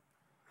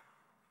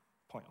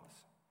 Pointless.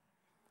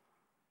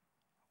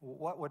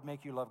 What would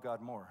make you love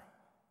God more?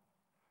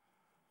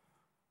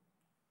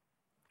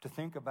 To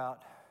think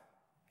about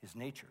his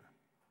nature,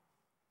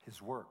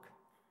 his work,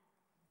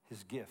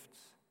 his gifts,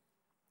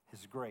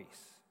 his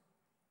grace,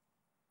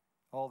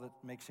 all that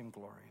makes him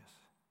glorious.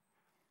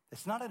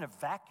 It's not in a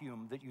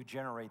vacuum that you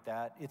generate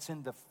that. It's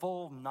in the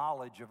full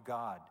knowledge of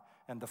God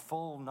and the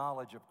full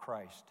knowledge of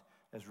Christ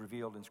as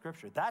revealed in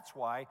Scripture. That's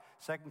why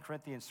 2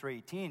 Corinthians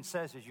 3:18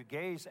 says, as you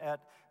gaze at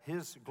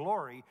his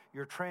glory,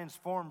 you're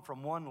transformed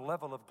from one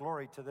level of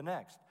glory to the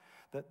next.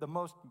 The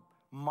most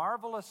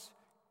marvelous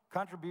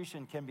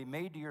contribution can be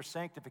made to your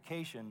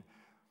sanctification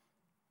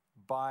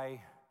by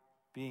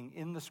being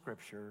in the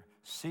Scripture,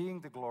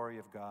 seeing the glory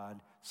of God,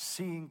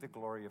 seeing the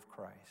glory of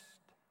Christ.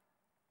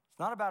 It's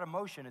not about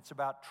emotion, it's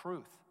about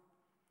truth.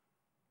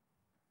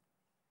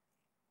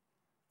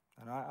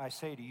 And I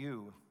say to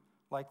you,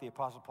 like the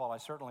Apostle Paul, I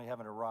certainly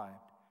haven't arrived.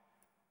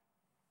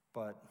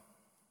 But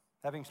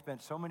having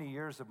spent so many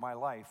years of my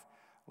life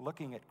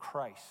looking at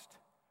Christ,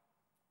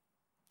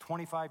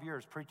 25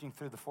 years preaching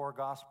through the 4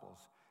 Gospels,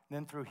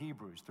 then through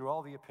Hebrews, through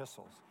all the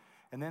epistles,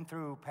 and then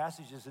through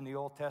passages in the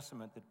Old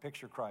Testament that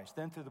picture Christ,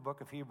 then through the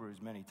book of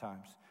Hebrews many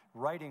times,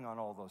 writing on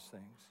all those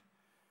things.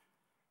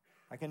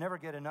 I can never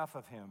get enough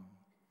of him.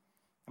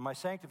 And my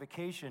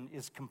sanctification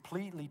is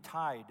completely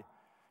tied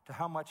to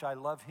how much I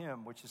love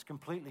him, which is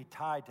completely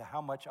tied to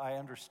how much I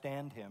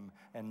understand him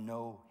and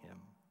know him.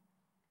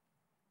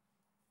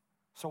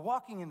 So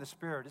walking in the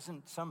Spirit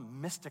isn't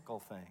some mystical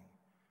thing.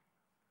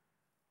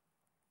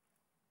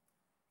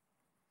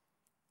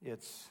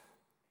 It's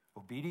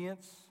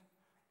obedience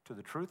to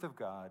the truth of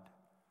God,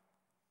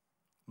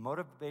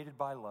 motivated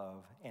by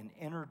love, and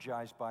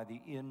energized by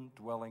the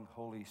indwelling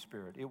Holy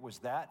Spirit. It was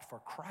that for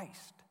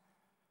Christ,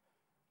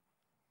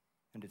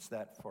 and it's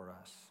that for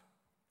us.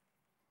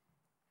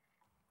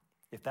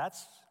 If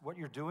that's what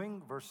you're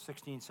doing, verse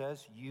 16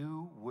 says,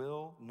 you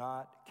will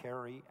not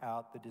carry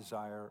out the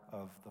desire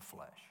of the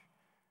flesh.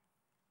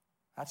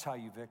 That's how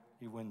you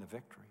win the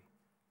victory.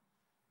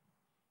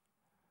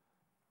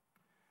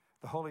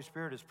 The Holy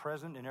Spirit is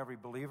present in every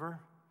believer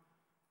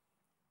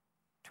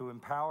to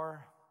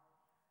empower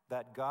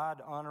that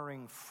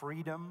God-honoring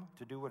freedom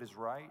to do what is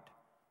right,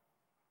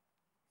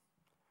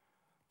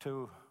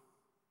 to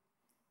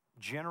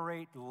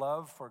generate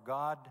love for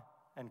God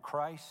and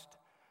Christ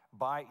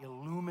by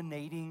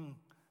illuminating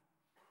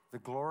the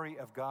glory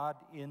of God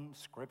in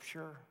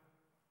Scripture.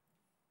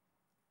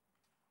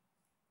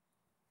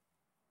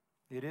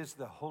 It is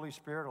the Holy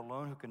Spirit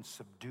alone who can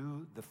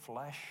subdue the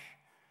flesh.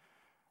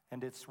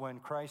 And it's when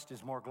Christ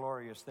is more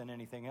glorious than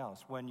anything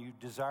else. When you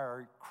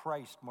desire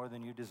Christ more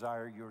than you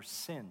desire your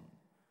sin.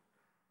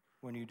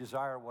 When you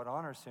desire what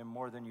honors him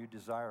more than you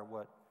desire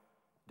what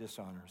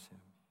dishonors him.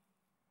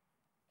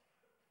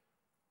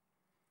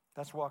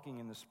 That's walking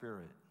in the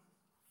Spirit.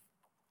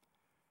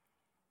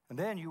 And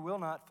then you will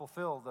not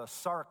fulfill the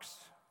sarx,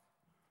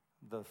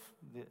 the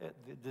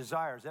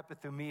desires,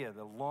 epithumia,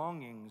 the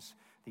longings,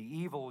 the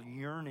evil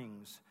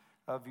yearnings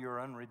of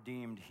your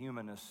unredeemed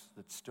humanness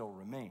that still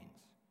remains.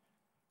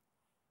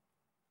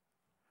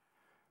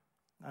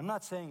 I'm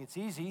not saying it's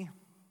easy.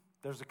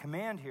 There's a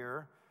command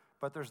here,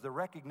 but there's the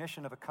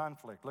recognition of a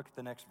conflict. Look at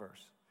the next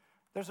verse.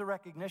 There's a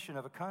recognition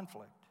of a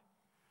conflict.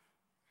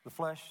 The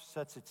flesh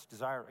sets its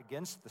desire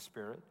against the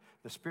Spirit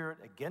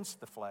against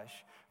the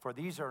flesh, for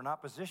these are in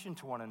opposition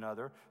to one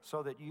another,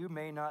 so that you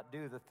may not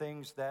do the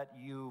things that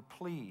you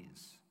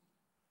please.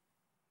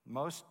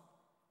 Most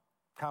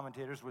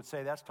commentators would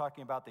say that's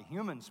talking about the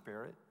human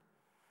spirit,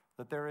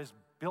 that there is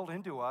built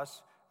into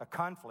us a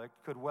conflict,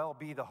 could well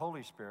be the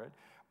Holy Spirit.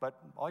 But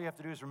all you have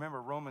to do is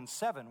remember Romans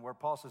 7, where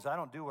Paul says, I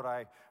don't do what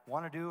I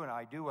want to do, and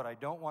I do what I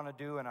don't want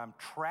to do, and I'm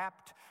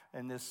trapped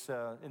in this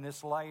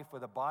life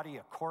with a body,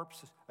 a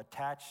corpse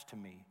attached to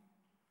me.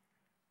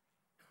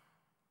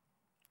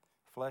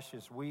 Flesh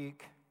is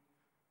weak,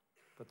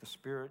 but the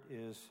Spirit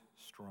is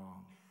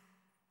strong.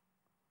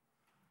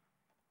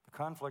 The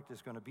conflict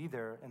is going to be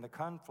there, and the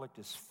conflict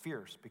is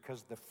fierce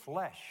because the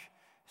flesh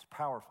It's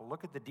powerful.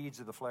 Look at the deeds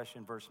of the flesh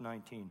in verse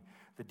 19.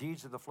 The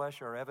deeds of the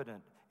flesh are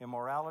evident: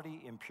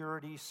 immorality,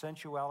 impurity,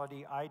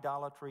 sensuality,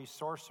 idolatry,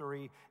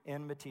 sorcery,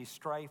 enmity,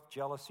 strife,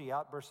 jealousy,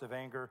 outbursts of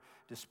anger,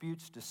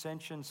 disputes,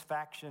 dissensions,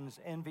 factions,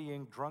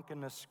 envying,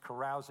 drunkenness,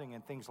 carousing,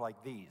 and things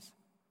like these.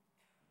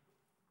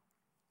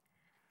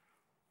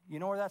 You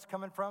know where that's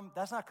coming from?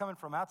 That's not coming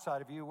from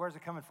outside of you. Where's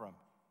it coming from?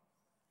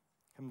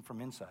 Coming from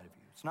inside of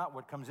you. It's not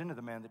what comes into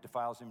the man that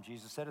defiles him,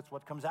 Jesus said. It's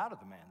what comes out of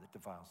the man that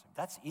defiles him.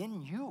 That's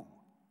in you.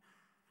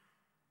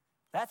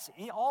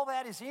 All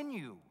that is in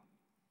you.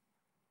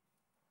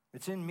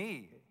 It's in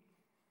me.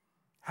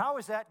 How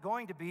is that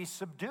going to be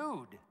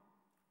subdued?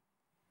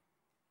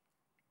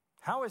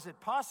 How is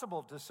it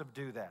possible to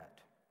subdue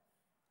that?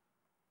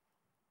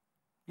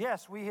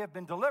 Yes, we have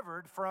been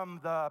delivered from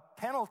the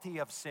penalty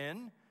of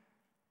sin.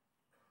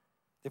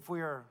 If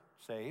we are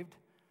saved,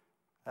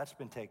 that's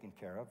been taken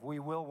care of. We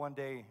will one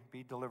day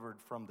be delivered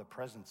from the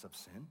presence of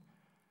sin.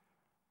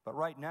 But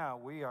right now,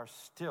 we are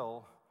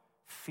still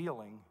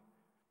feeling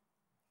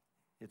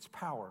its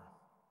power.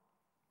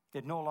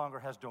 It no longer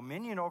has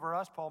dominion over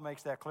us. Paul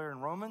makes that clear in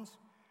Romans.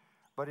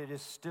 But it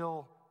is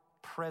still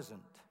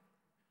present.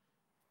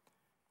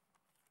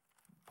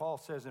 Paul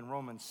says in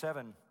Romans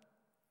 7,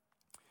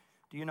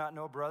 do you not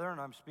know, brethren,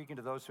 I'm speaking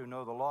to those who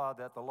know the law,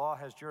 that the law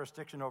has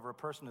jurisdiction over a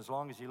person as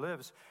long as he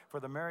lives? For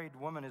the married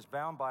woman is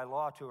bound by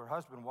law to her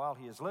husband while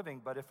he is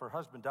living, but if her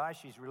husband dies,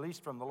 she's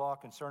released from the law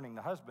concerning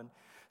the husband.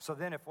 So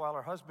then, if while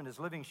her husband is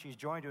living, she's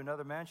joined to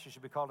another man, she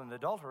should be called an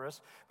adulteress.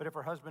 But if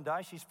her husband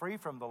dies, she's free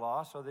from the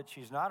law, so that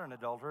she's not an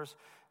adulteress,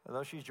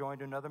 though she's joined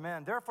to another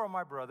man. Therefore,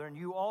 my brethren,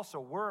 you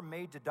also were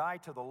made to die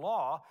to the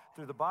law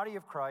through the body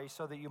of Christ,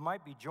 so that you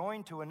might be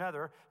joined to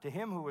another, to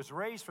him who was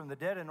raised from the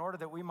dead, in order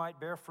that we might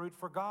bear fruit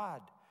for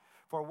God.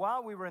 For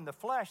while we were in the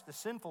flesh, the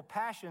sinful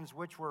passions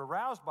which were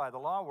aroused by the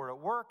law were at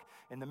work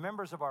in the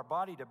members of our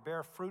body to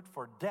bear fruit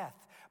for death.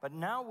 But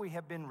now we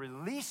have been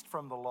released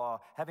from the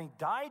law, having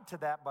died to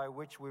that by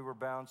which we were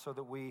bound, so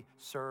that we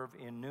serve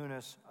in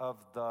newness of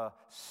the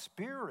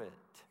Spirit.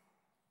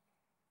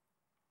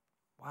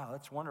 Wow,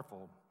 that's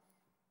wonderful.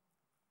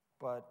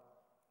 But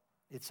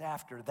it's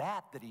after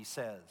that he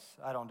says,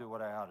 I don't do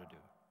what I ought to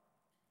do.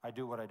 I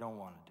do what I don't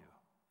want to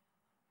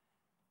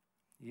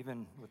do.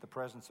 Even with the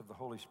presence of the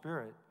Holy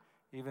Spirit,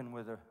 even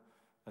with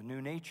a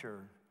new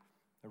nature,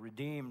 a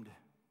redeemed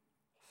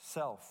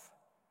self,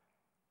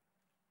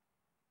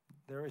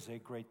 there is a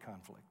great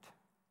conflict.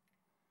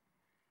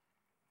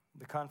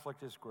 The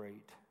conflict is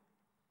great.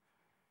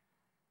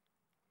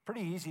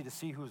 Pretty easy to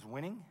see who's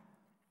winning.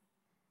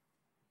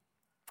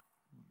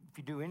 If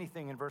you do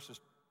anything in verses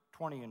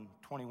 20 and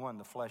 21,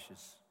 the flesh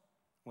is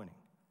winning.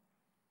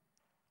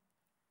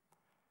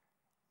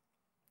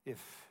 If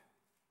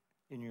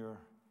in your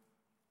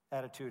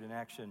attitude and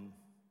action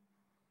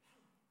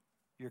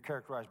you're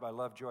characterized by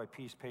love, joy,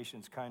 peace,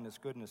 patience, kindness,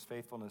 goodness,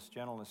 faithfulness,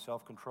 gentleness,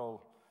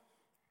 self-control,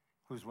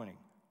 who's winning?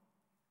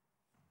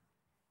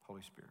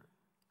 Holy Spirit.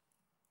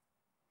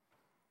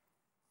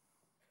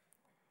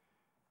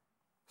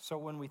 So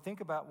when we think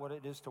about what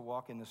it is to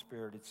walk in the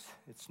Spirit,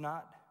 it's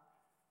not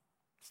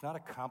a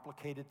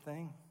complicated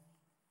thing.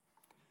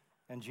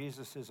 And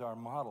Jesus is our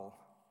model.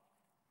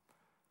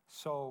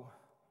 So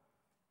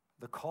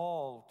the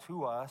call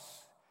to us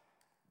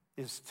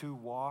is to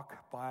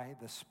walk by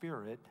the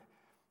Spirit.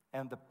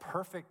 And the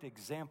perfect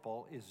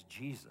example is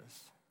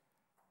Jesus.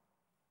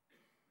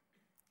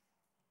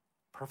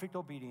 Perfect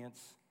obedience,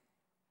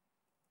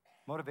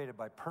 motivated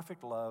by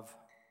perfect love,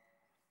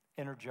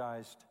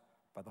 energized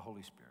by the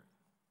Holy Spirit.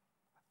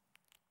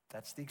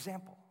 That's the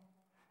example.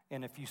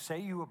 And if you say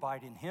you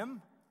abide in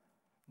him,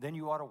 then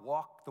you ought to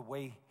walk the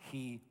way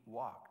he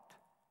walked.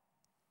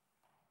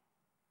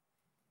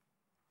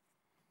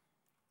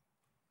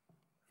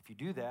 If you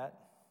do that,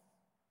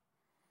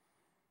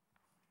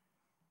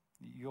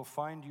 you'll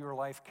find your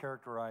life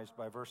characterized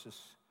by verses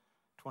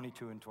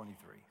 22 and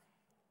 23.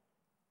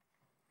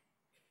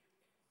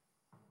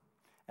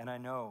 And I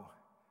know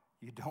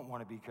you don't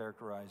want to be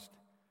characterized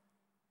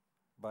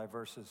by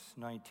verses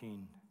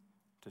 19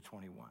 to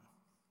 21.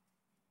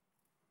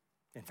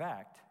 In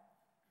fact,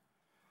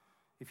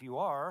 if you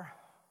are,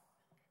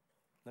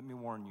 let me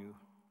warn you,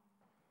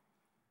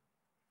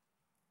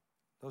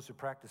 those who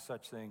practice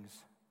such things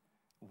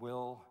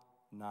will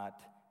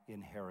not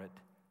inherit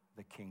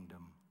the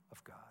kingdom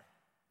of God.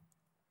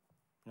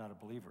 You're not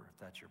a believer if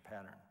that's your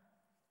pattern.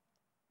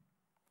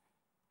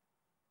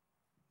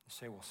 You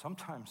say, well,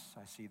 sometimes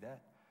I see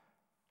that.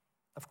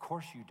 Of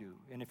course you do.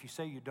 And if you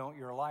say you don't,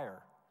 you're a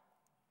liar.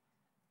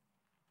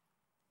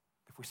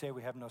 If we say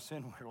we have no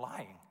sin, we're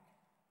lying.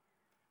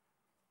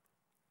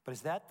 But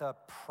is that the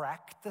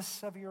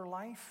practice of your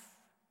life?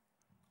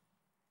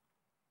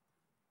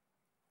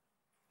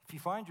 If you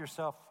find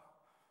yourself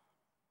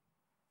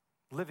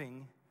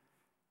living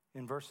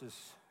in verses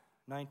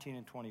 19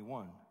 and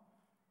 21,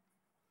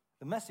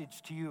 the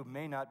message to you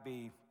may not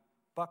be,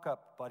 buck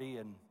up, buddy,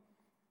 and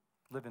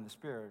live in the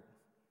Spirit.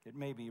 It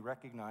may be,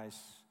 recognize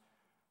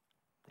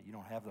that you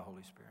don't have the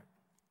Holy Spirit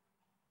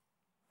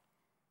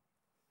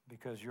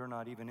because you're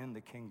not even in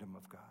the kingdom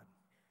of God.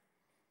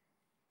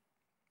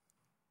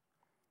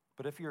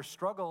 But if your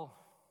struggle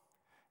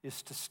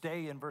is to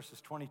stay in verses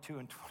 22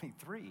 and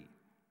 23,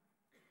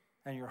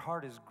 and your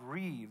heart is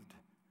grieved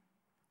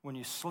when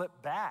you slip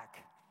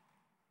back,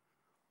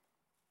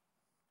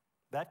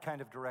 that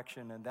kind of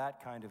direction and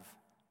that kind of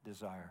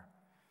desire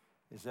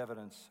is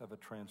evidence of a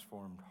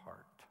transformed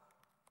heart.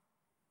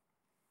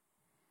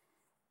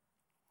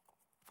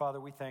 Father,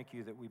 we thank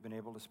you that we've been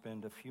able to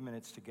spend a few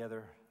minutes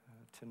together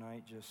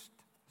tonight just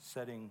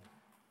setting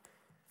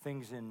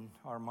things in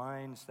our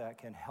minds that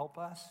can help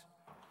us.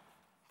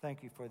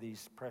 Thank you for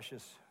these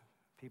precious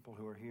people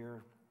who are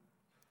here.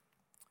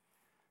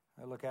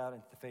 I look out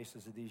at the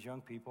faces of these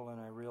young people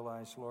and I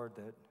realize, Lord,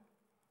 that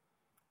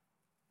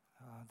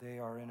they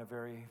are in a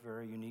very,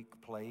 very unique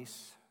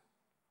place,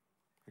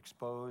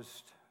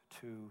 exposed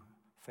to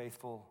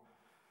faithful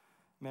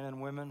men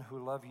and women who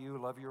love you,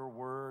 love your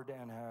word,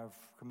 and have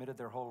committed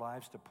their whole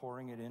lives to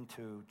pouring it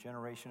into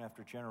generation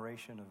after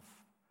generation of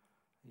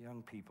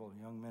young people,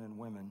 young men and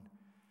women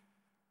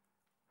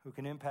who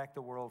can impact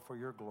the world for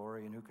your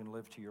glory and who can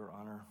live to your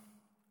honor.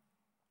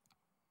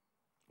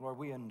 Lord,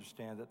 we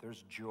understand that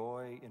there's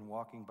joy in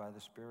walking by the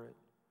Spirit.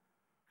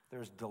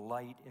 There's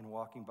delight in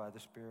walking by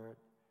the Spirit.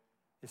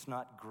 It's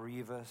not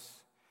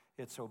grievous.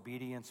 It's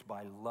obedience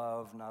by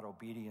love, not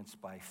obedience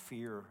by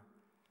fear.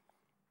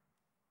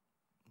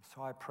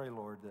 So I pray,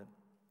 Lord, that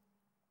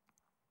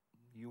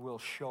you will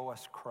show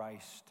us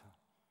Christ.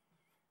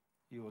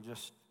 You will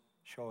just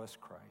show us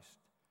Christ.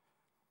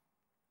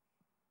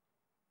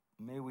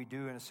 May we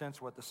do, in a sense,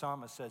 what the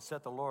psalmist said,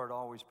 set the Lord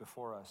always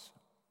before us,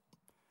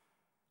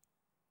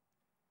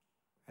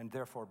 and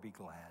therefore be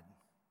glad.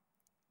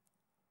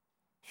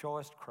 Show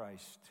us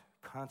Christ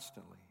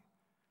constantly,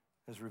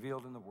 as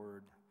revealed in the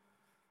Word,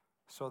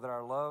 so that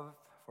our love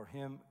for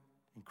him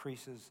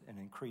increases and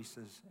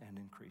increases and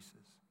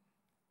increases.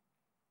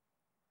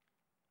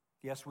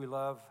 Yes, we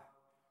love,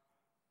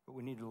 but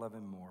we need to love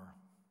him more.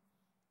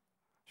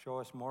 Show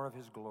us more of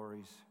his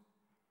glories,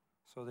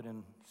 so that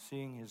in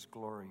seeing his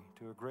glory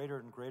to a greater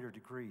and greater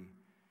degree,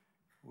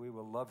 we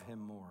will love him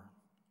more.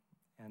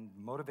 And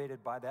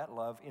motivated by that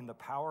love, in the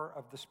power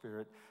of the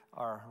Spirit,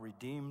 our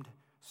redeemed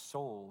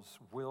souls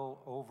will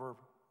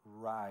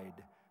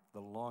override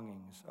the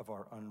longings of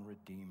our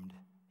unredeemed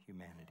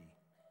humanity.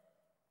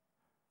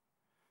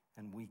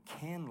 And we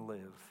can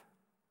live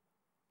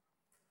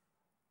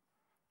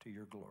to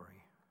your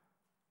glory.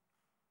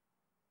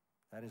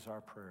 That is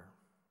our prayer.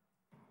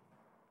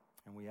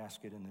 And we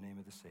ask it in the name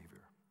of the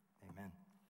Savior. Amen.